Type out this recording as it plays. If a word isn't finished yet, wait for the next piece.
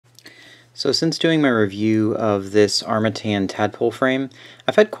So since doing my review of this Armattan Tadpole frame,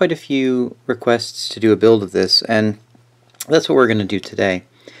 I've had quite a few requests to do a build of this, and that's what we're going to do today.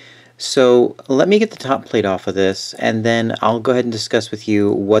 So let me get the top plate off of this, and then I'll go ahead and discuss with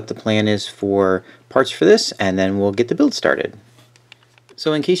you what the plan is for parts for this, and then we'll get the build started.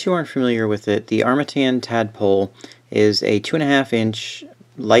 So in case you aren't familiar with it, the Armattan Tadpole is a 2.5-inch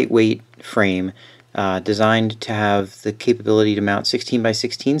lightweight frame designed to have the capability to mount 16 by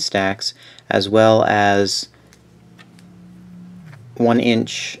 16 stacks, as well as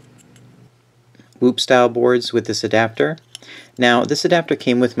 1-inch whoop style boards with this adapter. Now this adapter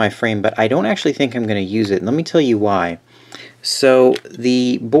came with my frame, but I don't actually think I'm going to use it, and let me tell you why. So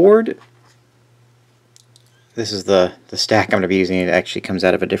the board, this is the stack I'm going to be using. It actually comes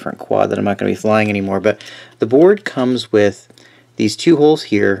out of a different quad that I'm not going to be flying anymore, but the board comes with these two holes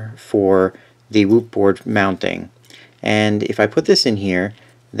here for the whoop board mounting. And if I put this in here,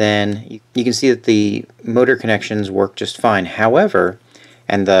 then you can see that the motor connections work just fine. However,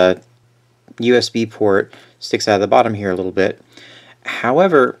 and the USB port sticks out of the bottom here a little bit.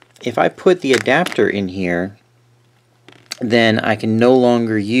 However, if I put the adapter in here, then I can no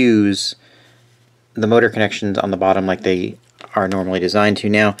longer use the motor connections on the bottom like they are normally designed to.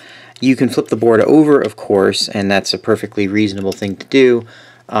 Now, you can flip the board over, of course, and that's a perfectly reasonable thing to do.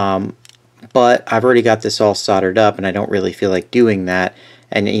 But I've already got this all soldered up, and I don't really feel like doing that.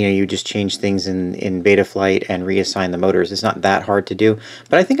 And you just change things in Betaflight and reassign the motors. It's not that hard to do.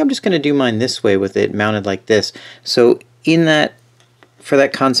 But I think I'm just going to do mine this way with it mounted like this. So for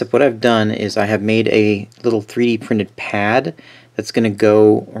that concept, what I've done is I have made a little 3D printed pad that's going to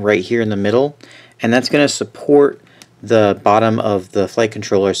go right here in the middle, and that's going to support the bottom of the flight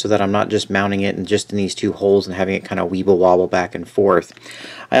controller so that I'm not just mounting it just in these two holes and having it kind of weeble wobble back and forth.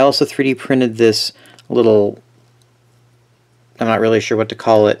 I also 3D printed this little, I'm not really sure what to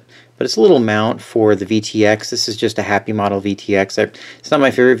call it, but it's a little mount for the VTX. This is just a Happy Model VTX. It's not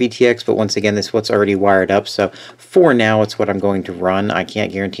my favorite VTX, but once again, this is what's already wired up. So for now, it's what I'm going to run. I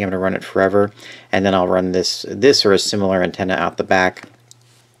can't guarantee I'm going to run it forever. And then I'll run this or a similar antenna out the back.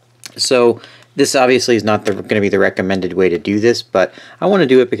 So this obviously is not going to be the recommended way to do this, but I want to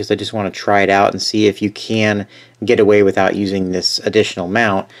do it because I just want to try it out and see if you can get away without using this additional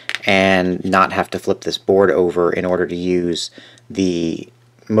mount and not have to flip this board over in order to use the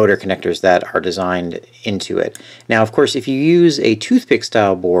motor connectors that are designed into it. Now, of course, if you use a toothpick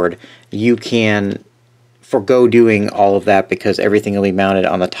style board, you can forego doing all of that because everything will be mounted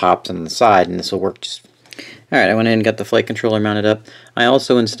on the tops and the side, and this will work just. Alright, I went in and got the flight controller mounted up. I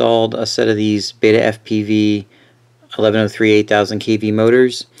also installed a set of these Beta FPV 1103 8000 kV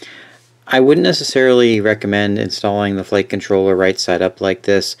motors. I wouldn't necessarily recommend installing the flight controller right side up like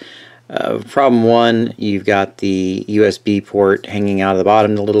this. Problem one, you've got the USB port hanging out of the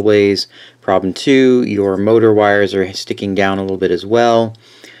bottom a little ways. Problem two, your motor wires are sticking down a little bit as well.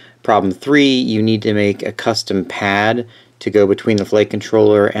 Problem three, you need to make a custom pad to go between the flight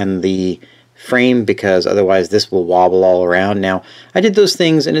controller and the frame, because otherwise this will wobble all around. Now, I did those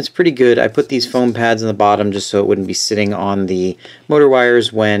things and it's pretty good. I put these foam pads in the bottom just so it wouldn't be sitting on the motor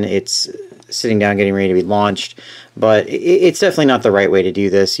wires when it's sitting down getting ready to be launched, but it's definitely not the right way to do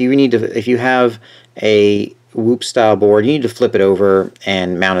this. You need to, if you have a whoop style board, you need to flip it over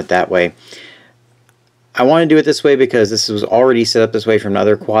and mount it that way. I want to do it this way because this was already set up this way from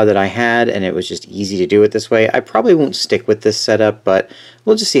another quad that I had, and it was just easy to do it this way. I probably won't stick with this setup, but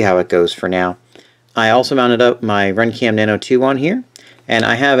we'll just see how it goes for now. I also mounted up my RunCam Nano 2 on here, and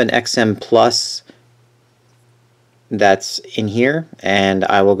I have an XM Plus that's in here, and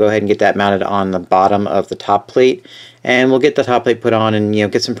I will go ahead and get that mounted on the bottom of the top plate, and we'll get the top plate put on and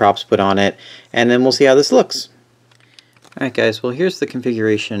get some props put on it, and then we'll see how this looks. Alright guys, well here's the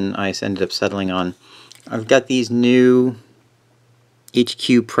configuration I ended up settling on. I've got these new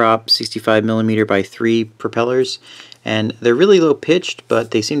HQ prop 65mm by 3 propellers, and they're really low pitched,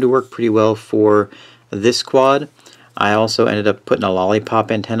 but they seem to work pretty well for this quad. I also ended up putting a lollipop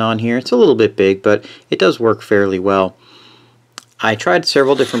antenna on here. It's a little bit big, but it does work fairly well. I tried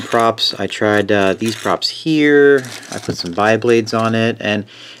several different props. I tried these props here. I put some bi-blades on it, and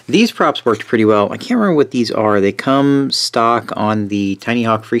these props worked pretty well. I can't remember what these are. They come stock on the Tiny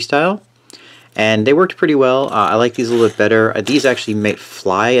Hawk Freestyle, and they worked pretty well. I like these a little bit better. These actually may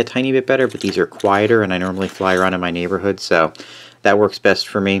fly a tiny bit better, but these are quieter, and I normally fly around in my neighborhood, so that works best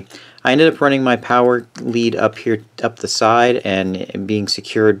for me. I ended up running my power lead up here, up the side, and being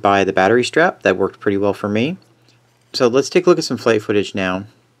secured by the battery strap. That worked pretty well for me. So let's take a look at some flight footage now.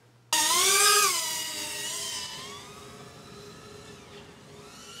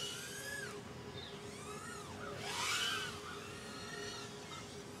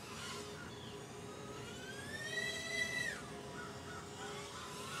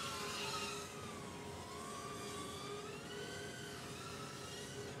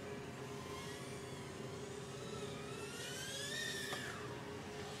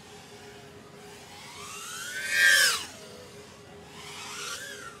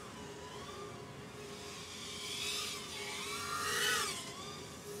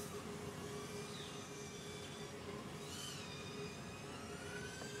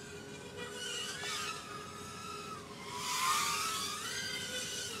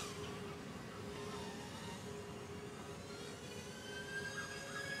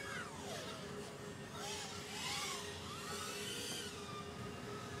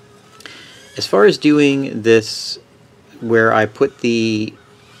 As far as doing this where I put the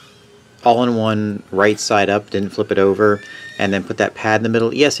all-in-one right side up, didn't flip it over, and then put that pad in the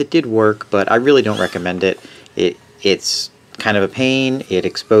middle, yes, it did work, but I really don't recommend it. It's kind of a pain. It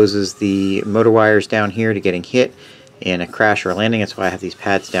exposes the motor wires down here to getting hit in a crash or a landing. That's why I have these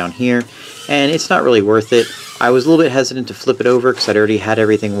pads down here, and it's not really worth it. I was a little bit hesitant to flip it over because I'd already had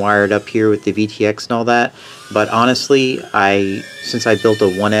everything wired up here with the VTX and all that, but honestly, since I built a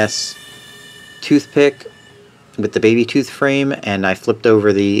 1S toothpick with the baby tooth frame and I flipped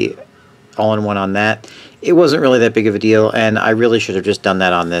over the all-in-one on that, it wasn't really that big of a deal, and I really should have just done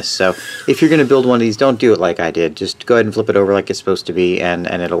that on this. So if you're going to build one of these, don't do it like I did. Just go ahead and flip it over like it's supposed to be, and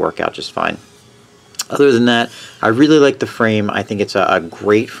it'll work out just fine. Other than that, I really like the frame. I think it's a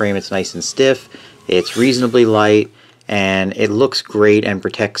great frame. It's nice and stiff, it's reasonably light, and it looks great and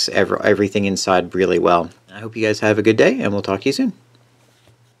protects everything inside really well. I hope you guys have a good day, and we'll talk to you soon.